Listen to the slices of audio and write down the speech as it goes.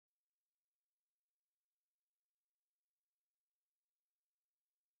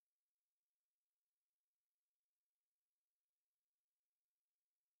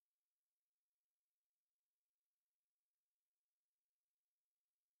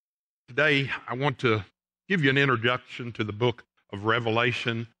Today, I want to give you an introduction to the book of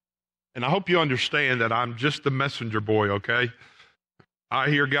Revelation. And I hope you understand that I'm just the messenger boy, okay? I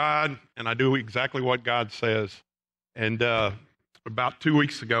hear God, and I do exactly what God says. And about 2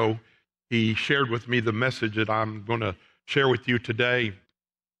 weeks ago, he shared with me the message that I'm going to share with you today.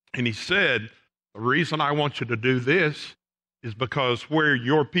 And he said, the reason I want you to do this is because where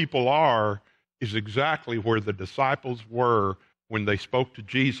your people are is exactly where the disciples were when they spoke to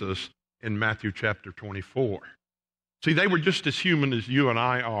Jesus in Matthew chapter 24. See, they were just as human as you and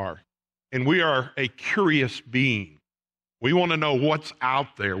I are, and we are a curious being. We want to know what's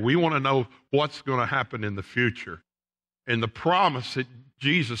out there. We want to know what's going to happen in the future. And the promise that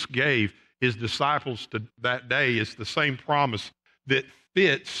Jesus gave his disciples to that day is the same promise that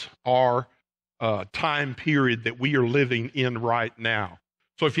fits our time period that we are living in right now.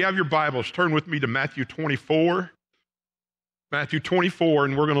 So if you have your Bibles, turn with me to Matthew 24. Matthew 24,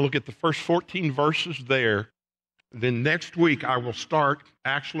 and we're going to look at the first 14 verses there. Then next week, I will start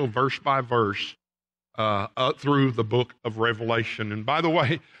actual verse by verse up through the book of Revelation. And by the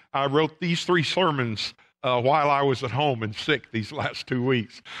way, I wrote these 3 sermons while I was at home and sick these last 2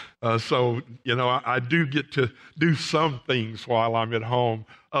 weeks. So, I do get to do some things while I'm at home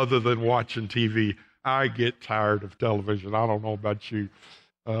other than watching TV. I get tired of television. I don't know about you,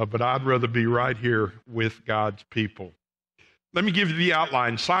 but I'd rather be right here with God's people. Let me give you the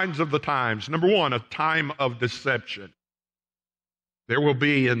outline. Signs of the times. Number 1, a time of deception. There will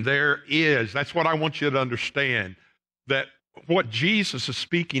be, and there is. That's what I want you to understand, that what Jesus is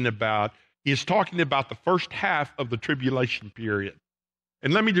speaking about is talking about the first half of the tribulation period.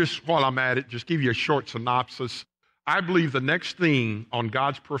 And let me just, while I'm at it, just give you a short synopsis. I believe the next thing on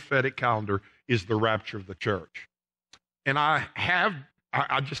God's prophetic calendar is the rapture of the church. And I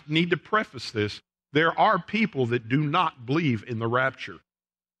just need to preface this. There are people that do not believe in the rapture.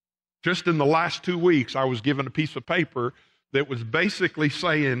 Just in the last 2 weeks, I was given a piece of paper that was basically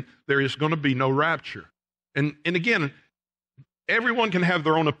saying there is going to be no rapture. And again, everyone can have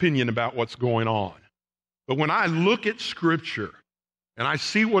their own opinion about what's going on. But when I look at Scripture and I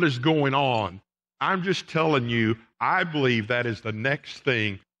see what is going on, I'm just telling you, I believe that is the next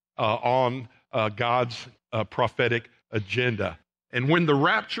thing on God's prophetic agenda. And when the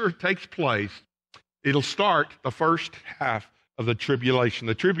rapture takes place, it'll start the first half of the tribulation.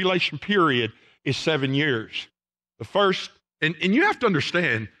 The tribulation period is 7 years. The first, and you have to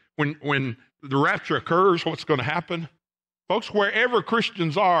understand, when the rapture occurs, what's going to happen? Folks, wherever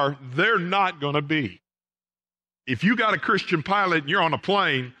Christians are, they're not going to be. If you got a Christian pilot and you're on a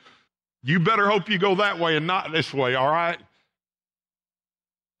plane, you better hope you go that way and not this way, all right?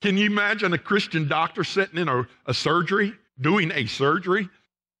 Can you imagine a Christian doctor sitting in a surgery, doing a surgery,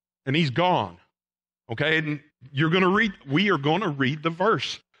 and he's gone? Okay, and we are going to read the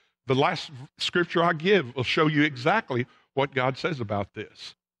verse. The last scripture I give will show you exactly what God says about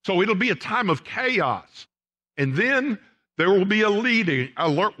this. So it'll be a time of chaos. And then there will be a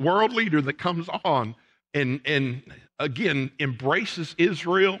world leader that comes on and again, embraces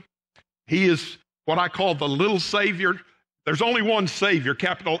Israel. He is what I call the little Savior. There's only one Savior,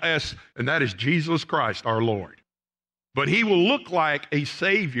 capital S, and that is Jesus Christ, our Lord. But he will look like a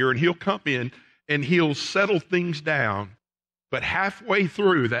Savior, and he'll come in and he'll settle things down. But halfway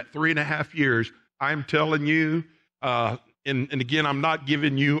through that 3.5 years, I'm telling you, and again, I'm not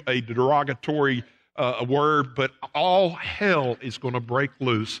giving you a derogatory word, but all hell is going to break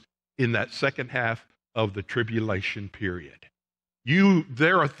loose in that second half of the tribulation period.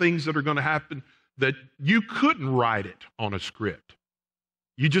 There are things that are going to happen that you couldn't write it on a script.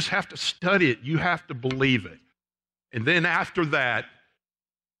 You just have to study it. You have to believe it. And then after that,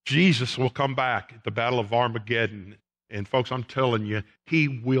 Jesus will come back at the Battle of Armageddon. And folks, I'm telling you, he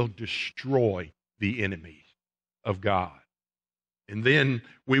will destroy the enemies of God. And then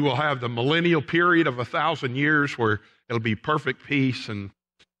we will have the millennial period of 1,000 years where it'll be perfect peace, and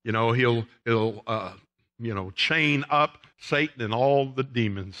he'll chain up Satan and all the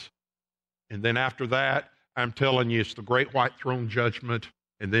demons. And then after that, I'm telling you, it's the great white throne judgment.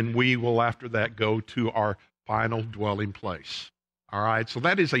 And then we will after that go to our final dwelling place. All right, so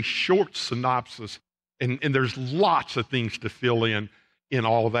that is a short synopsis, and there's lots of things to fill in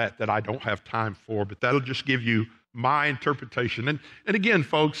all of that I don't have time for, but that'll just give you my interpretation. And again,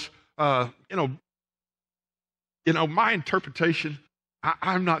 folks, my interpretation,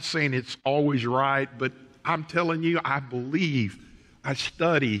 I'm not saying it's always right, but I'm telling you, I believe, I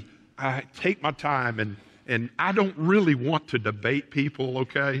study, I take my time, and I don't really want to debate people,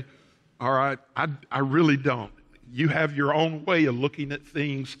 okay? All right, I really don't. You have your own way of looking at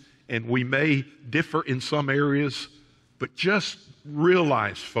things, and we may differ in some areas, But just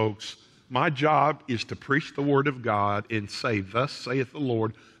realize, folks, my job is to preach the word of God and say, thus saith the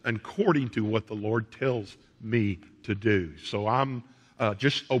Lord, according to what the Lord tells me to do. So I'm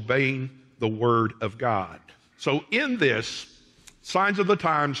just obeying the word of God. So in this, signs of the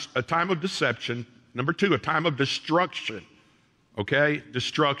times, a time of deception. Number two, a time of destruction. Okay?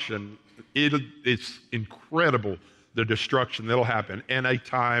 Destruction. It's incredible, the destruction that'll happen. And a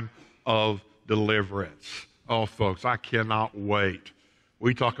time of deliverance. Oh, folks, I cannot wait.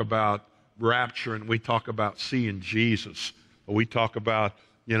 We talk about rapture and we talk about seeing Jesus. We talk about,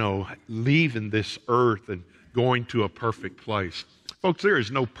 leaving this earth and going to a perfect place. Folks, there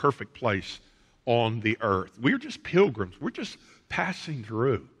is no perfect place on the earth. We're just pilgrims. We're just passing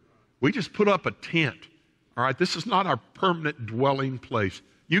through. We just put up a tent. All right, this is not our permanent dwelling place.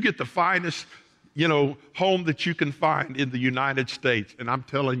 You get the finest, home that you can find in the United States, and I'm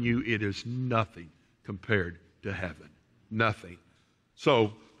telling you, it is nothing compared to heaven. Nothing.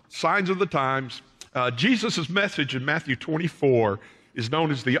 So, signs of the times. Jesus' message in Matthew 24 is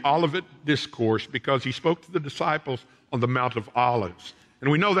known as the Olivet Discourse because he spoke to the disciples on the Mount of Olives. And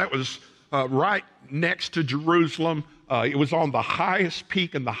we know that was right next to Jerusalem. It was on the highest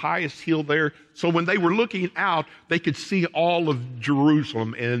peak and the highest hill there. So when they were looking out, they could see all of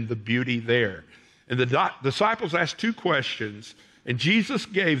Jerusalem and the beauty there. And the disciples asked two questions, and Jesus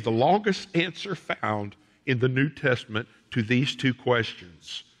gave the longest answer found in the New Testament to these two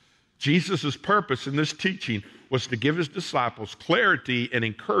questions. Jesus' purpose in this teaching was to give his disciples clarity and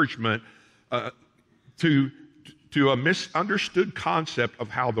encouragement to a misunderstood concept of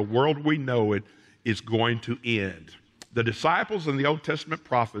how the world we know it is going to end. The disciples and the Old Testament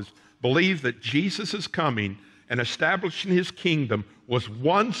prophets believed that Jesus' coming and establishing his kingdom was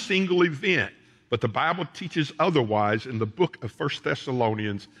one single event, but the Bible teaches otherwise in the book of 1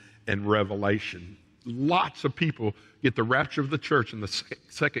 Thessalonians and Revelation. Lots of people get the rapture of the church and the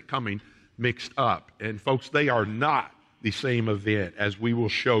second coming mixed up. And folks, they are not the same event, as we will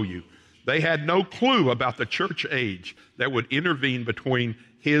show you. They had no clue about the church age that would intervene between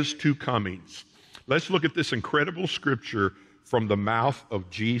his two comings. Let's look at this incredible scripture from the mouth of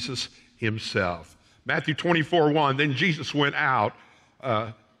Jesus himself. Matthew 24:1, then Jesus went out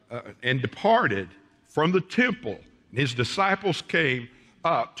and departed from the temple. His disciples came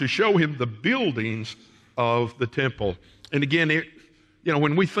up to show him the buildings of the temple. And again,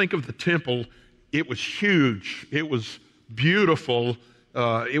 when we think of the temple, it was huge. It was beautiful.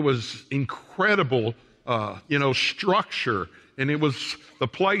 It was incredible, structure. And it was the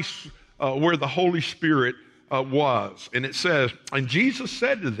place where the Holy Spirit was. And it says, and Jesus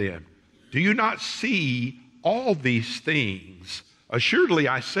said to them, do you not see all these things? Assuredly,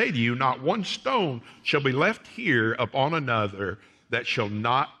 I say to you, not one stone shall be left here upon another that shall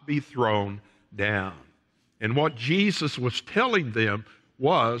not be thrown down. And what Jesus was telling them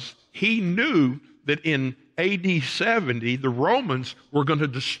was he knew that in AD 70, the Romans were going to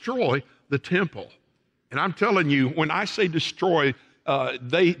destroy the temple. And I'm telling you, when I say destroy,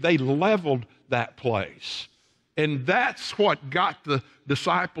 they leveled that place. And that's what got the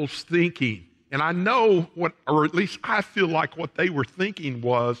disciples thinking. And I know or at least I feel like what they were thinking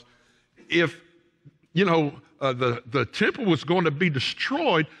was, if, the temple was going to be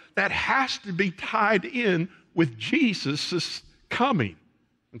destroyed, that has to be tied in with Jesus' coming,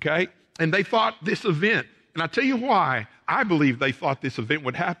 okay? And they thought this event, and I tell you why I believe they thought this event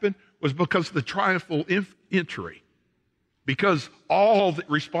would happen, was because of the triumphal entry. Because all that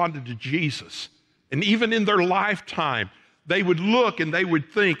responded to Jesus, and even in their lifetime, they would look and they would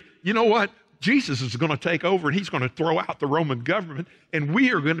think, you know what? Jesus is going to take over and he's going to throw out the Roman government, and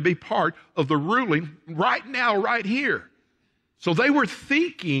we are going to be part of the ruling right now, right here. So they were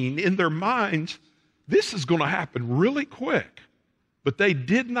thinking in their minds, this is going to happen really quick. But they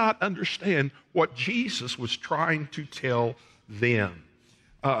did not understand what Jesus was trying to tell them.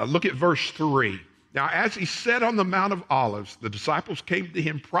 Look at verse 3. Now, as he sat on the Mount of Olives, the disciples came to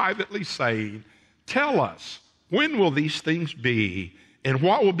him privately, saying, tell us, when will these things be? And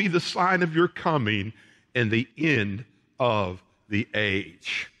what will be the sign of your coming and the end of the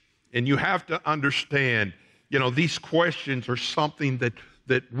age? And you have to understand, these questions are something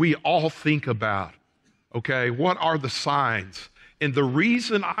that we all think about. Okay, what are the signs? And the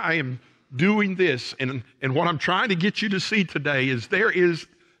reason I am doing this and what I'm trying to get you to see today is there is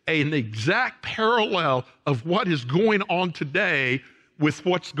an exact parallel of what is going on today with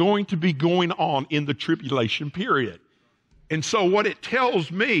what's going to be going on in the tribulation period. And so what it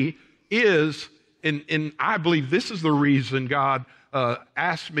tells me is, and I believe this is the reason God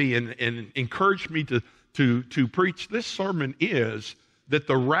asked me and encouraged me to preach this sermon, is that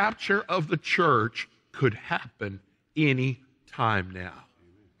the rapture of the church could happen any time now.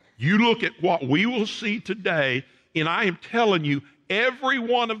 You look at what we will see today, and I am telling you, every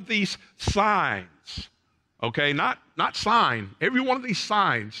one of these signs, okay, not sign, every one of these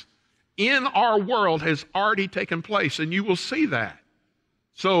signs in our world has already taken place, and you will see that.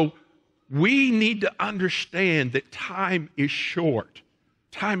 So we need to understand that time is short.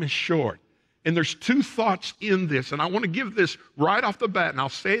 Time is short. And there's two thoughts in this, and I want to give this right off the bat, and I'll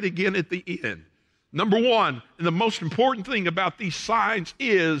say it again at the end. Number one, and the most important thing about these signs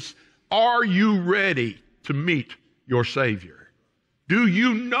is, are you ready to meet your Savior? Do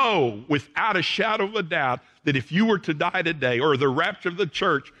you know without a shadow of a doubt that if you were to die today, or the rapture of the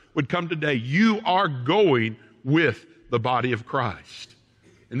church would come today, you are going with the body of Christ?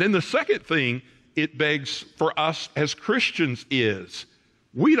 And then the second thing it begs for us as Christians is,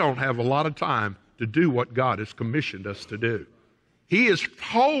 we don't have a lot of time to do what God has commissioned us to do. He has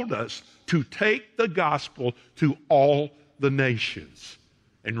told us to take the gospel to all the nations.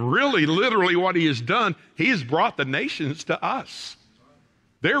 And really, literally what he has done, he has brought the nations to us.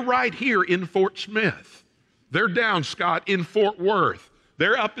 They're right here in Fort Smith. They're down, Scott, in Fort Worth.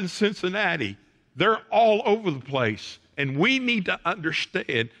 They're up in Cincinnati. They're all over the place. And we need to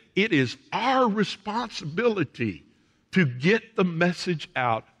understand it is our responsibility to get the message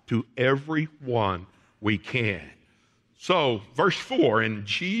out to everyone we can. So, verse 4, and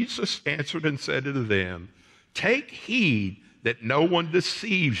Jesus answered and said to them, take heed that no one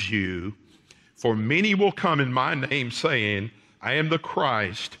deceives you, for many will come in my name saying, I am the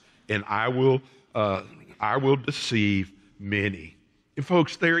Christ, and I will deceive many. And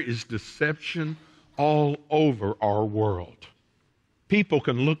folks, there is deception all over our world. People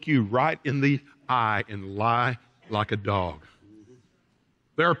can look you right in the eye and lie like a dog.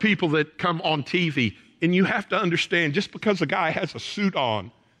 There are people that come on TV, and you have to understand, just because a guy has a suit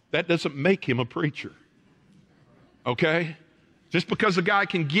on, that doesn't make him a preacher. Okay? Just because a guy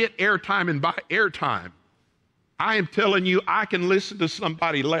can get airtime and buy airtime. I am telling you, I can listen to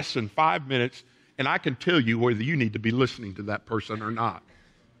somebody less than 5 minutes, and I can tell you whether you need to be listening to that person or not.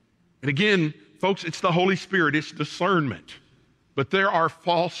 And again, folks, it's the Holy Spirit, it's discernment. But there are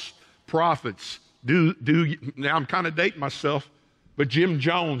false prophets. Now I'm kind of dating myself, but Jim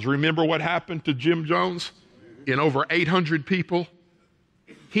Jones, remember what happened to Jim Jones in over 800 people?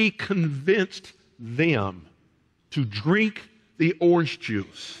 He convinced them to drink the orange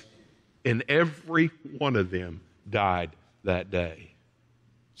juice, and every one of them died that day.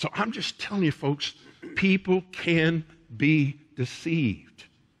 So I'm just telling you, folks, people can be deceived.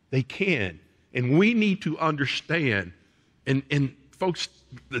 They can. And we need to understand, and folks,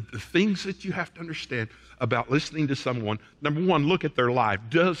 the things that you have to understand about listening to someone, number one, look at their life.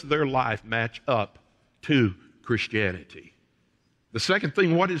 Does their life match up to Christianity? The second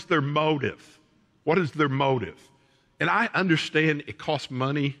thing, what is their motive? What is their motive? And I understand it costs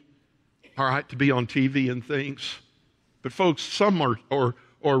money, all right, to be on TV and things. But folks, some are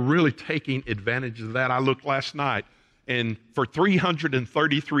really taking advantage of that. I looked last night, and for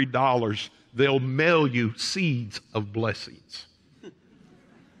 $333, they'll mail you seeds of blessings.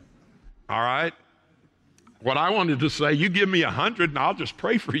 All right? What I wanted to say, you give me 100 and I'll just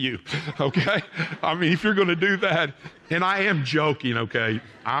pray for you, okay? I mean, if you're going to do that, and I am joking, okay?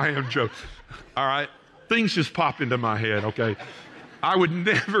 I am joking, all right? Things just pop into my head, okay? I would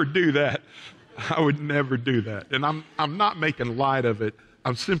never do that. I would never do that. And I'm not making light of it.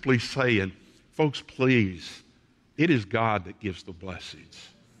 I'm simply saying, folks, please, it is God that gives the blessings.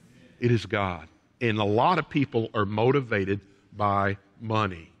 It is God. And a lot of people are motivated by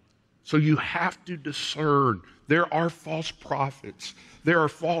money. So you have to discern. There are false prophets. There are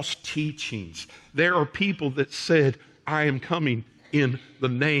false teachings. There are people that said, I am coming in the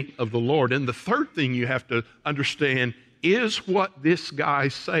name of the Lord. And the third thing you have to understand is what this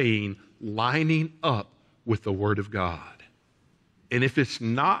guy's saying lining up with the Word of God. And if it's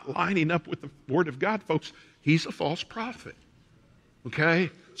not lining up with the Word of God, folks, he's a false prophet.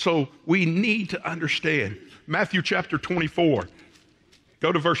 Okay? So we need to understand. Matthew chapter 24.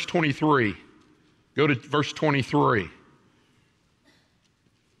 Go to verse 23. Go to verse 23.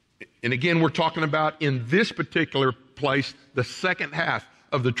 And again, we're talking about in this particular place, the second half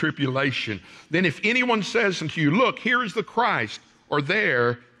of the tribulation. Then if anyone says unto you, look, here is the Christ, or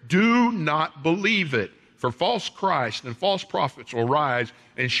there, do not believe it. For false Christ and false prophets will rise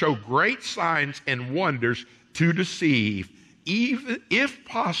and show great signs and wonders to deceive, even, if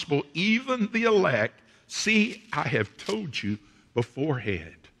possible, even the elect. See, I have told you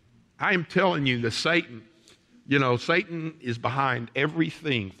beforehand. I am telling you that Satan is behind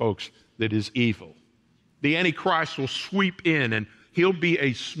everything, folks, that is evil. The Antichrist will sweep in and he'll be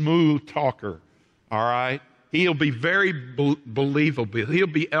a smooth talker, all right? He'll be very believable. He'll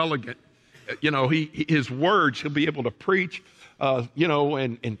be elegant. His words, he'll be able to preach,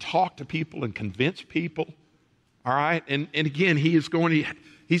 and talk to people and convince people. All right. And again, he's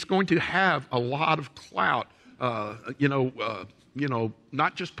going to have a lot of clout, not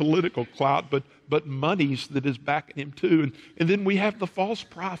just political clout, but monies that is backing him too. And then we have the false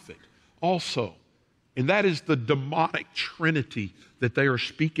prophet also. And that is the demonic trinity that they are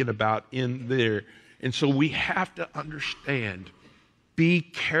speaking about in there. And so we have to understand, be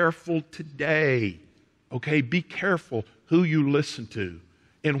careful today, okay? Be careful who you listen to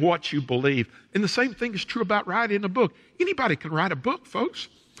and what you believe. And the same thing is true about writing a book. Anybody can write a book, folks.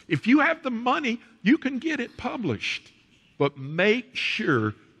 If you have the money, you can get it published. But make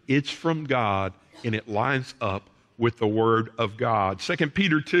sure it's from God and it lines up with the Word of God. 2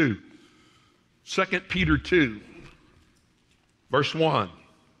 Peter 2, verse 1.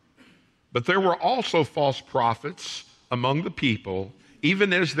 But there were also false prophets among the people,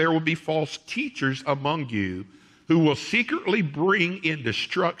 even as there will be false teachers among you, who will secretly bring in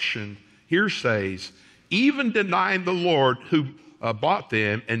destruction, here says, even denying the Lord who bought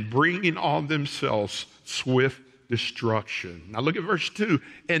them and bringing on themselves swift destruction. Now look at verse 2.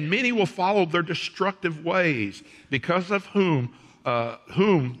 And many will follow their destructive ways, because of whom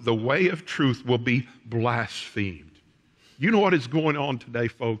the way of truth will be blasphemed. You know what is going on today,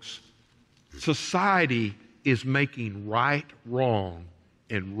 folks? Society is making right wrong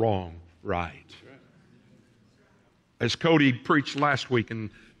and wrong right. As Cody preached last week and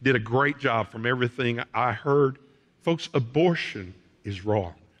did a great job from everything I heard, folks, abortion is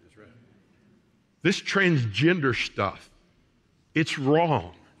wrong. This transgender stuff, it's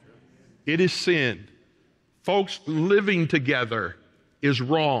wrong. It is sin. Folks, living together is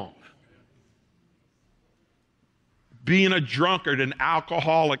wrong. Being a drunkard and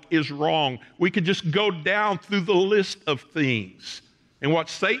alcoholic is wrong. We could just go down through the list of things. And what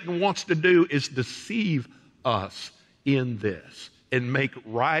Satan wants to do is deceive us in this and make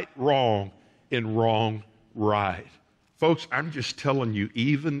right wrong and wrong right. Folks, I'm just telling you,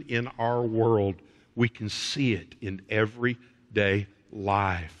 even in our world, we can see it in everyday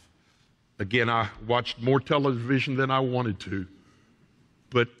life. Again, I watched more television than I wanted to,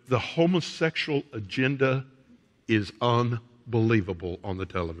 but the homosexual agenda is unbelievable on the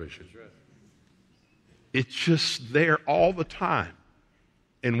television. It's just there all the time.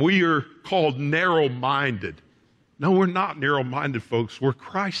 And we are called narrow-minded. No, we're not narrow-minded, folks. We're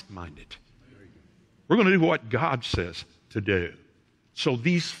Christ-minded. We're going to do what God says to do. So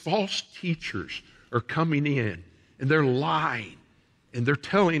these false teachers are coming in, and they're lying, and they're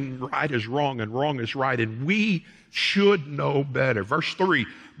telling right is wrong and wrong is right, and we should know better. Verse 3,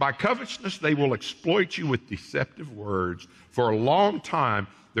 by covetousness they will exploit you with deceptive words. For a long time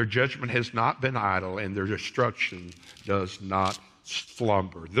their judgment has not been idle, and their destruction does not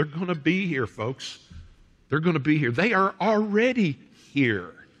slumber. They're going to be here, folks. They're going to be here. They are already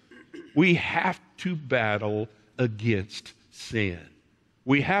here. We have to battle against sin.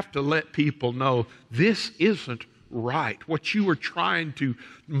 We have to let people know this isn't right. What you are trying to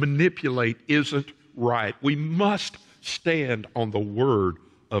manipulate isn't right. We must stand on the Word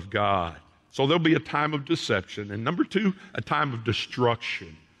of God. So there'll be a time of deception. And number 2, a time of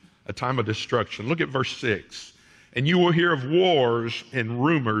destruction. A time of destruction. Look at verse 6. And you will hear of wars and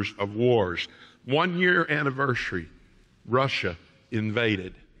rumors of wars. 1 year anniversary, Russia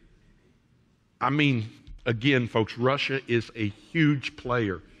invaded. I mean, again, folks, Russia is a huge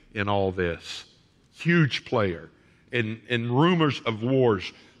player in all this. Huge player. And rumors of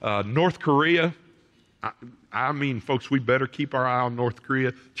wars. North Korea, I mean, folks, we better keep our eye on North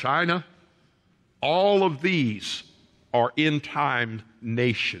Korea. China, all of these are end-time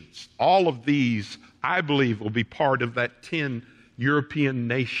nations. All of these, I believe, will be part of that 10 European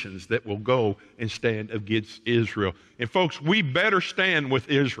nations that will go and stand against Israel. And folks, we better stand with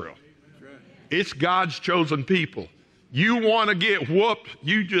Israel. It's God's chosen people. You want to get whooped,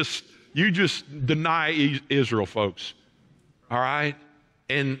 you just deny Israel, folks. All right?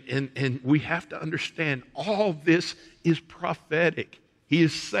 And we have to understand all this is prophetic. He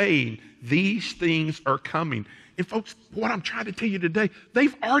is saying these things are coming. And folks, what I'm trying to tell you today,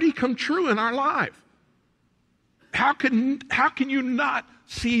 they've already come true in our life. How can you not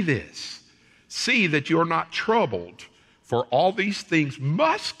see this? See that you're not troubled, for all these things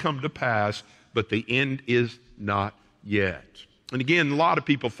must come to pass, but the end is not yet. And again, a lot of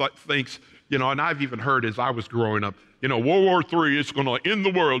people thinks, and I've even heard as I was growing up, World War III is going to end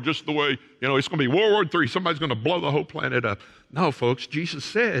the world just the way, it's going to be World War III. Somebody's going to blow the whole planet up. No, folks, Jesus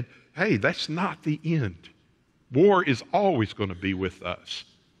said, hey, that's not the end. War is always going to be with us.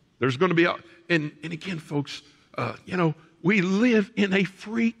 There's going to be, And again, folks, we live in a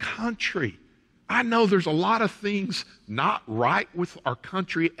free country. I know there's a lot of things not right with our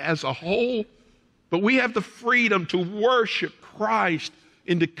country as a whole, but we have the freedom to worship Christ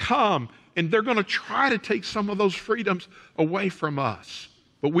and to come, and they're going to try to take some of those freedoms away from us.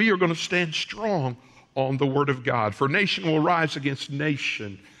 But we are going to stand strong on the Word of God. For nation will rise against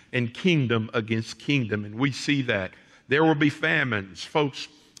nation and kingdom against kingdom, and we see that. There will be famines, folks,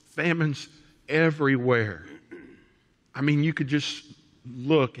 famines everywhere. I mean, you could just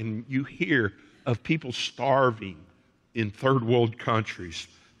look and you hear of people starving in third world countries,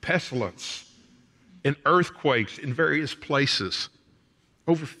 pestilence, and earthquakes in various places.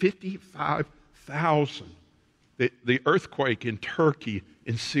 Over 55,000. The earthquake in Turkey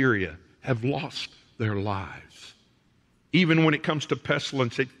and Syria have lost their lives. Even when it comes to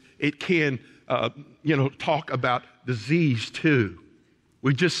pestilence, it can, talk about disease too.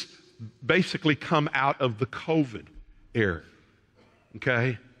 We just basically come out of the COVID era,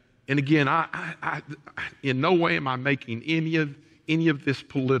 okay? And again, I in no way am I making any of this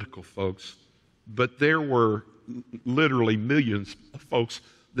political, folks, but there were literally millions of folks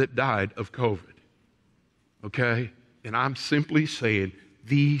that died of COVID, okay? And I'm simply saying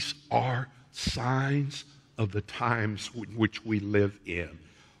these are signs of the times in which we live in.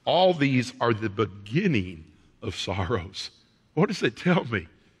 All these are the beginning of sorrows. What does it tell me?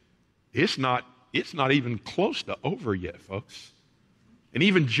 It's not even close to over yet, folks. And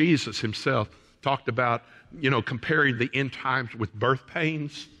even Jesus himself talked about, comparing the end times with birth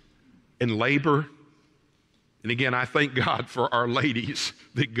pains and labor. And again, I thank God for our ladies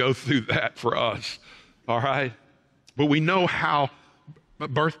that go through that for us, all right? But we know how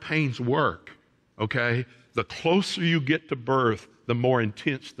birth pains work, okay? The closer you get to birth, the more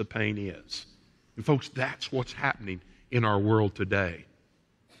intense the pain is. And folks, that's what's happening in our world today.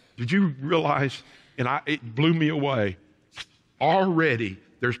 Did you realize, and it blew me away, already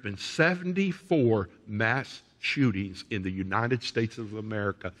there's been 74 mass shootings in the United States of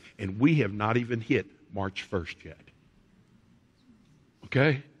America, and we have not even hit March 1st yet.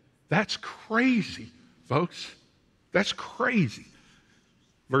 Okay? That's crazy, folks. That's crazy.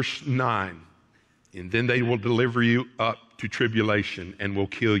 Verse 9, and then they will deliver you up to tribulation and will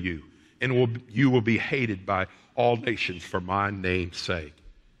kill you, and you will be hated by all nations for my name's sake.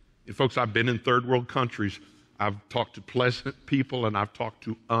 And folks, I've been in third world countries. I've talked to pleasant people and I've talked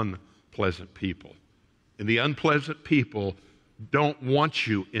to unpleasant people. And the unpleasant people don't want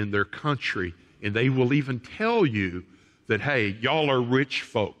you in their country, and they will even tell you that, hey, y'all are rich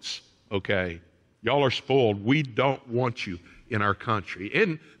folks, okay? Y'all are spoiled. We don't want you in our country.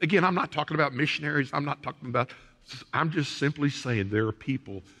 And again, I'm not talking about missionaries. I'm just simply saying there are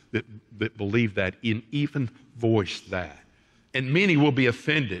people that believe that and even voice that. And many will be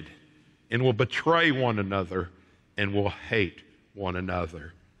offended and will betray one another and will hate one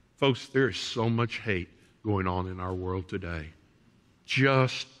another. Folks, there is so much hate going on in our world today.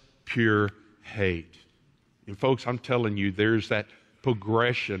 Just pure hate. And folks, I'm telling you, there's that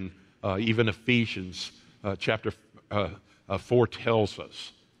progression, even Ephesians chapter 4 tells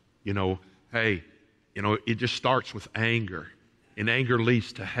us, it just starts with anger, and anger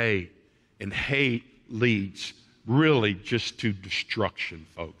leads to hate, and hate leads really just to destruction,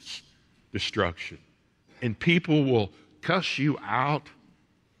 folks. Destruction. And people will cuss you out,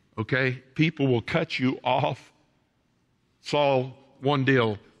 okay? People will cut you off. Saw one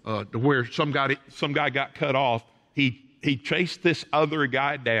deal to where some guy got cut off. He chased this other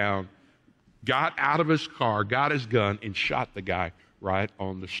guy down, got out of his car, got his gun, and shot the guy right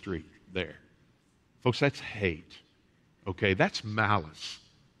on the street there. Folks, that's hate, okay? That's malice.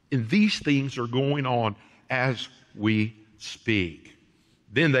 And these things are going on as we speak.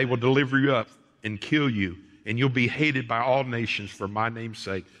 Then they will deliver you up and kill you, and you'll be hated by all nations for my name's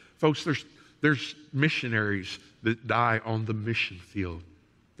sake. Folks, there's missionaries that die on the mission field.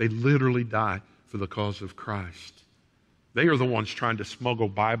 They literally die for the cause of Christ. They are the ones trying to smuggle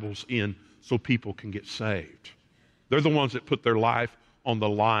Bibles in so people can get saved. They're the ones that put their life on the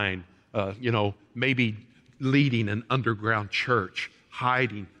line, maybe leading an underground church,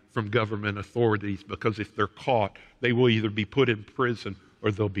 hiding from government authorities, because if they're caught, they will either be put in prison or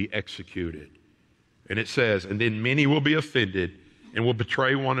they'll be executed. And it says, and then many will be offended and will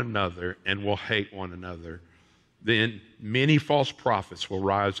betray one another and will hate one another. Then many false prophets will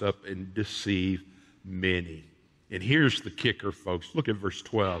rise up and deceive many. And here's the kicker, folks. Look at verse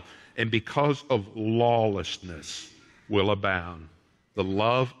 12. And because of lawlessness will abound, the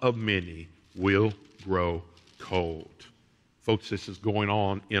love of many will grow cold. Folks, this is going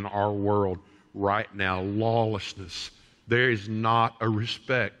on in our world right now. Lawlessness. There is not a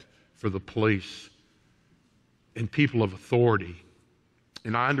respect for the police and people of authority.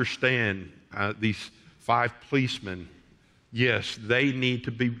 And I understand these 5 policemen, yes, they need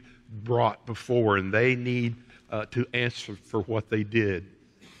to be brought before and they need to answer for what they did.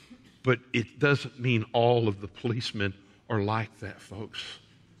 But it doesn't mean all of the policemen are like that, folks.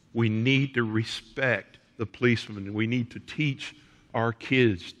 We need to respect the policemen. We need to teach our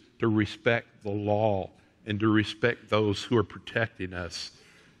kids to respect the law and to respect those who are protecting us.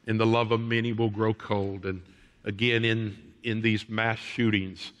 And the love of many will grow cold. And again, in these mass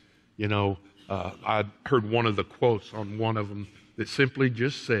shootings, I heard one of the quotes on one of them that simply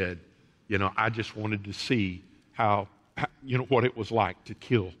just said, I just wanted to see how what it was like to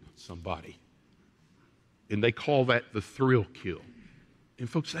kill somebody. And they call that the thrill kill. And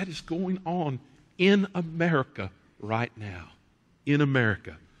folks, that is going on in America right now. In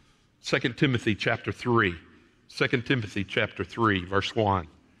America. 2 Timothy chapter 3. 2 Timothy chapter 3, verse 1.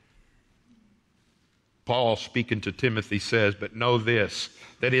 Paul, speaking to Timothy, says, "But know this,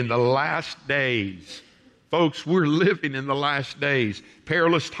 that in the last days," folks, we're living in the last days,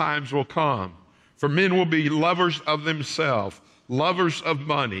 "perilous times will come. For men will be lovers of themselves, lovers of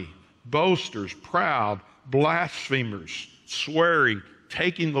money, boasters, proud, blasphemers, swearing,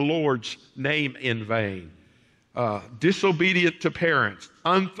 taking the Lord's name in vain, disobedient to parents,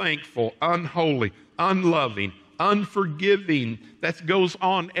 unthankful, unholy, unloving, unforgiving." That goes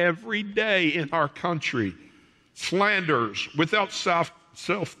on every day in our country. "Slanderers, without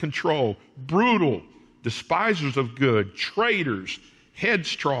self-control, brutal, despisers of good, traitors,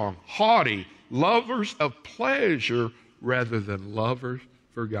 headstrong, haughty, lovers of pleasure rather than lovers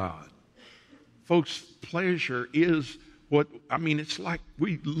for God." Folks, pleasure is it's like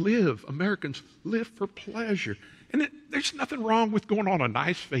Americans live for pleasure. And there's nothing wrong with going on a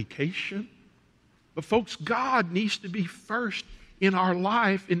nice vacation. But folks, God needs to be first in our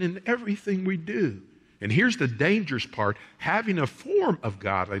life and in everything we do. And here's the dangerous part: having a form of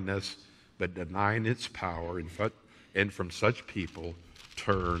godliness, but denying its power, and from such people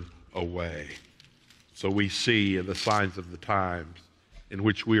turn away. So we see the signs of the times in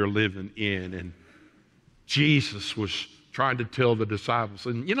which we are living in. And Jesus was trying to tell the disciples.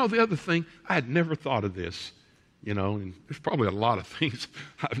 And the other thing, I had never thought of this, and there's probably a lot of things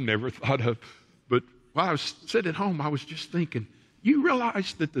I've never thought of. But while I was sitting at home, I was just thinking, you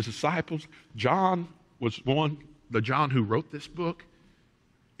realize that the disciples, John was the John who wrote this book,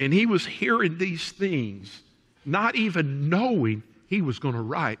 and he was hearing these things, not even knowing he was going to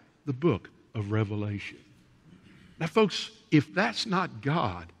write the book of Revelation. Now, folks, if that's not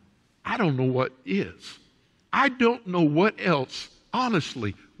God, I don't know what is. I don't know what else,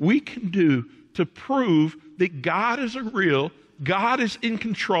 honestly, we can do to prove that God is real, God is in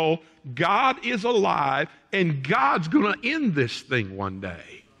control, God is alive, and God's going to end this thing one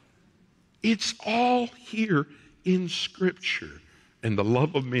day. It's all here in Scripture. And the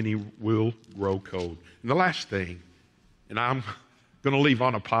love of many will grow cold. And the last thing, and I'm going to leave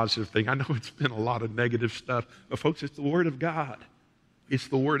on a positive thing. I know it's been a lot of negative stuff, but folks, it's the Word of God. It's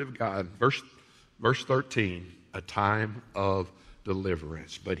the Word of God. Verse 13, a time of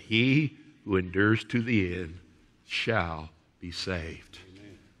deliverance. But he who endures to the end shall be saved.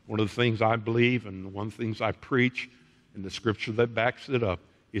 Amen. One of the things I believe and one of the things I preach, and the Scripture that backs it up,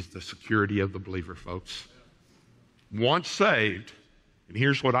 is the security of the believer, folks. Once saved, and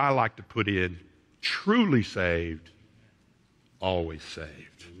here's what I like to put in, truly saved, always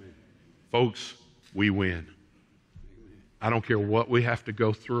saved. Amen. Folks, we win. Amen. I don't care what we have to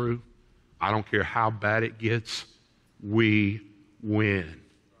go through. I don't care how bad it gets. We win.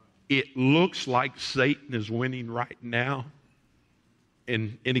 It looks like Satan is winning right now.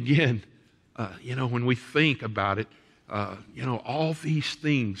 And again, when we think about it, all these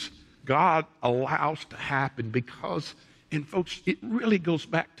things God allows to happen because, and folks, it really goes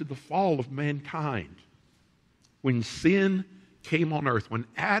back to the fall of mankind. When sin came on earth, when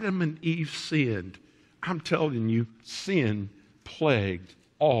Adam and Eve sinned, I'm telling you, sin plagued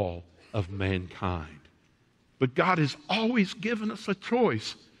all of mankind. But God has always given us a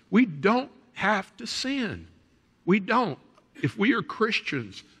choice. We don't have to sin. We don't. If we are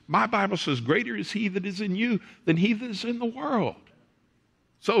Christians, my Bible says, greater is he that is in you than he that is in the world.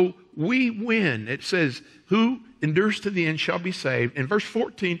 So we win. It says, who endures to the end shall be saved. In verse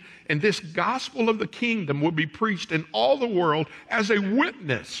 14, and this gospel of the kingdom will be preached in all the world as a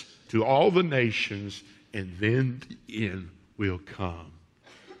witness to all the nations, and then the end will come.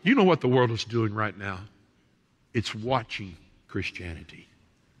 You know what the world is doing right now? It's watching Christianity.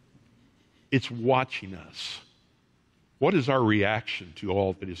 It's watching us. What is our reaction to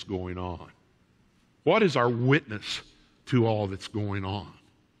all that is going on? What is our witness to all that's going on?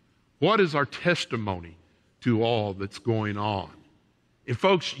 What is our testimony to all that's going on? And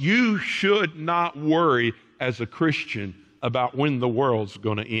folks, you should not worry as a Christian about when the world's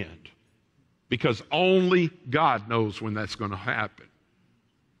going to end, because only God knows when that's going to happen.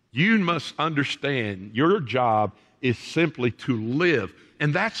 You must understand your job is simply to live.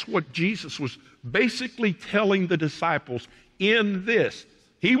 And that's what Jesus was basically telling the disciples in this.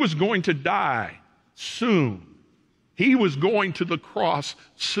 He was going to die soon. He was going to the cross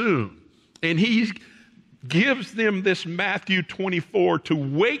soon. And he gives them this Matthew 24 to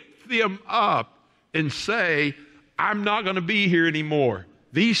wake them up and say, I'm not going to be here anymore.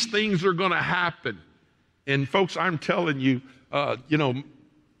 These things are going to happen. And folks, I'm telling you,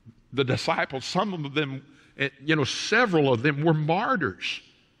 the disciples, some of them, several of them were martyrs.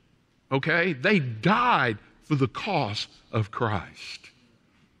 Okay? They died for the cause of Christ.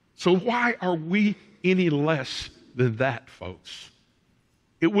 So why are we any less than that, folks?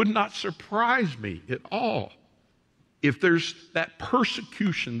 It would not surprise me at all if there's that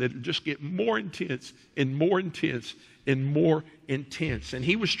persecution that would just get more intense and more intense and more intense. And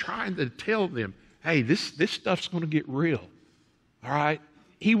he was trying to tell them, hey, this stuff's going to get real. All right?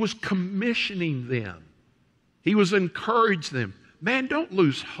 He was commissioning them. He was encouraging them. Man, don't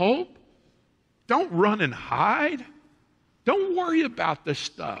lose hope. Don't run and hide. Don't worry about this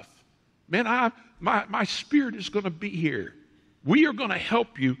stuff. Man, my spirit is going to be here. We are going to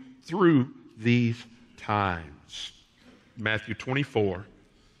help you through these times. Matthew 24,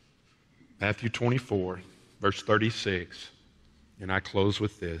 verse 36. And I close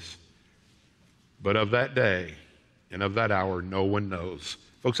with this. But of that day and of that hour, no one knows.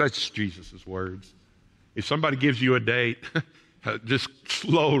 Folks, that's Jesus' words. If somebody gives you a date, just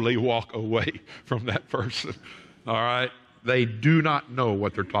slowly walk away from that person. All right? They do not know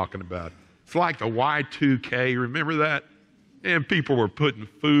what they're talking about. It's like the Y2K. Remember that? And people were putting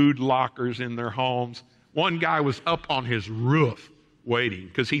food lockers in their homes. One guy was up on his roof waiting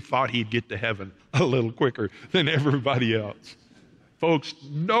because he thought he'd get to heaven a little quicker than everybody else. Folks,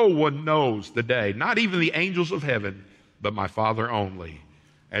 no one knows the day, not even the angels of heaven, but my Father only.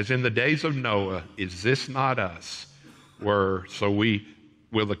 As in the days of Noah, is this not us? So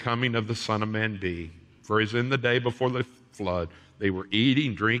will the coming of the Son of Man be. For as in the day before the flood, they were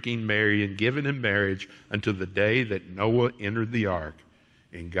eating, drinking, marrying, giving in marriage until the day that Noah entered the ark.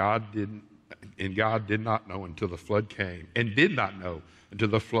 And God did not know until the flood came, and did not know until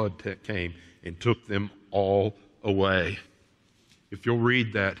the flood came and took them all away. If you'll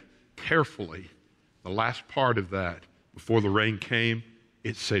read that carefully, the last part of that, before the rain came,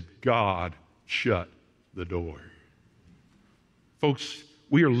 it said God shut the door. Folks,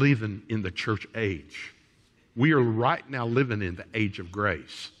 we are living in the church age. We are right now living in the age of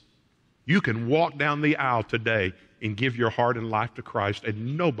grace. You can walk down the aisle today and give your heart and life to Christ,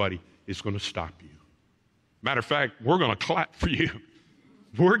 and nobody is going to stop you. Matter of fact, we're going to clap for you.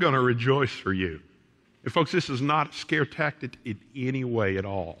 We're going to rejoice for you. And folks, this is not a scare tactic in any way at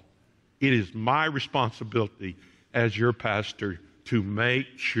all. It is my responsibility as your pastor to make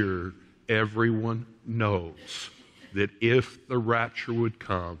sure everyone knows that if the rapture would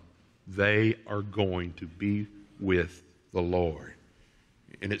come, they are going to be with the Lord.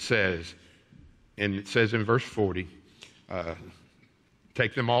 And it says in verse 40,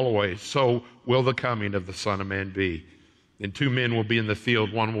 take them all away. So will the coming of the Son of Man be. And 2 men will be in the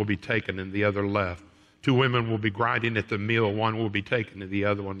field, one will be taken and the other left. 2 women will be grinding at the mill, one will be taken and the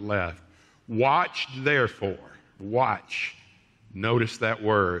other one left. Watch therefore, watch. Notice that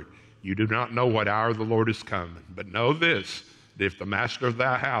word. You do not know what hour the Lord is coming. But know this, that if the master of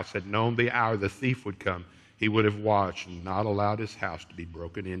that house had known the hour the thief would come, he would have watched and not allowed his house to be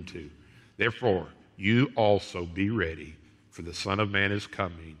broken into. Therefore, you also be ready, for the Son of Man is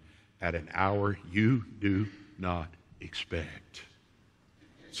coming at an hour you do not expect.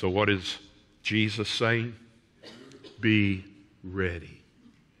 So what is Jesus saying? Be ready.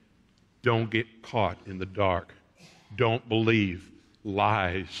 Don't get caught in the dark. Don't believe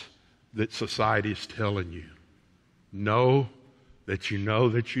lies that society is telling you. Know that you know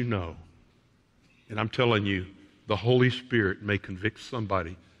that you know. And I'm telling you, the Holy Spirit may convict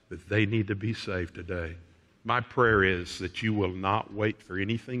somebody that they need to be saved today. My prayer is that you will not wait for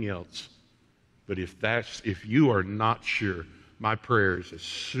anything else. But if you are not sure, my prayer is as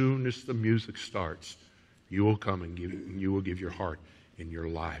soon as the music starts, you will come and you will give your heart and your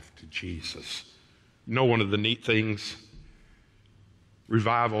life to Jesus. You know, one of the neat things,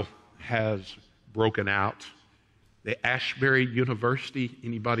 revival has broken out. The Ashbury University,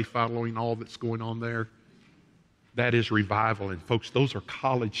 anybody following all that's going on there? That is revival. And folks, those are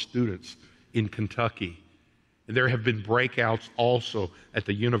college students in Kentucky. And there have been breakouts also at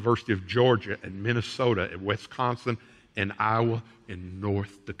the University of Georgia and Minnesota and Wisconsin and Iowa and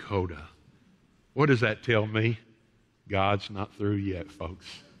North Dakota. What does that tell me? God's not through yet, folks.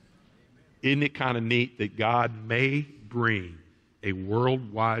 Isn't it kind of neat that God may bring a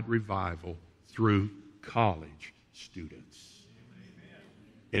worldwide revival through college students?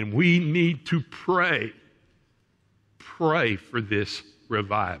 And we need to pray for this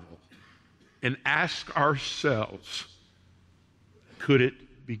revival and ask ourselves, could it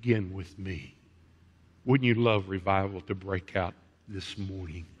begin with me? Wouldn't you love revival to break out this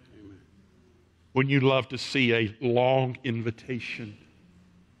morning? Wouldn't you love to see a long invitation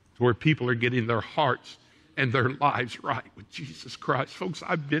to where people are getting their hearts and their lives right with Jesus Christ? Folks,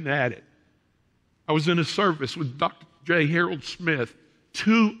 I've been at it. I was in a service with Dr. J. Harold Smith,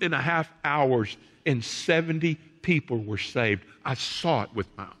 2.5 hours, and 70 people were saved. I saw it with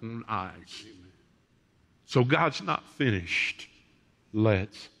my own eyes. So God's not finished.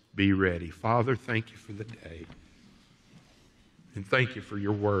 Let's be ready. Father, thank you for the day. And thank you for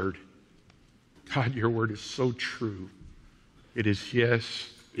your word. God, your word is so true. It is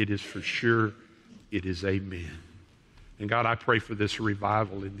yes, it is for sure, it is amen. And God, I pray for this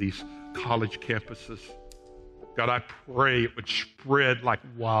revival in these college campuses. God, I pray it would spread like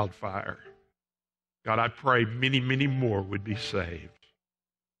wildfire. God, I pray many, many more would be saved.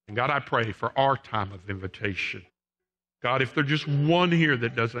 And God, I pray for our time of invitation. God, if there's just one here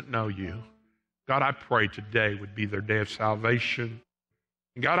that doesn't know you, God, I pray today would be their day of salvation.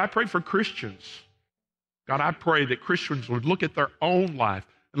 And God, I pray for Christians. God, I pray that Christians would look at their own life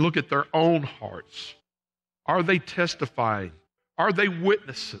and look at their own hearts. Are they testifying? Are they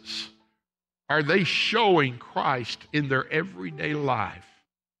witnesses? Are they showing Christ in their everyday life?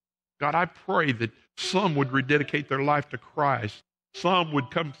 God, I pray that some would rededicate their life to Christ. Some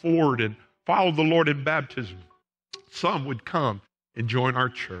would come forward and follow the Lord in baptism. Some would come and join our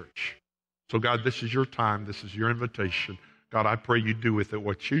church. So God, this is your time. This is your invitation. God, I pray you do with it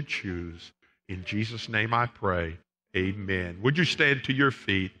what you choose. In Jesus' name I pray. Amen. Would you stand to your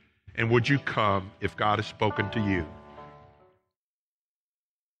feet and would you come if God has spoken to you?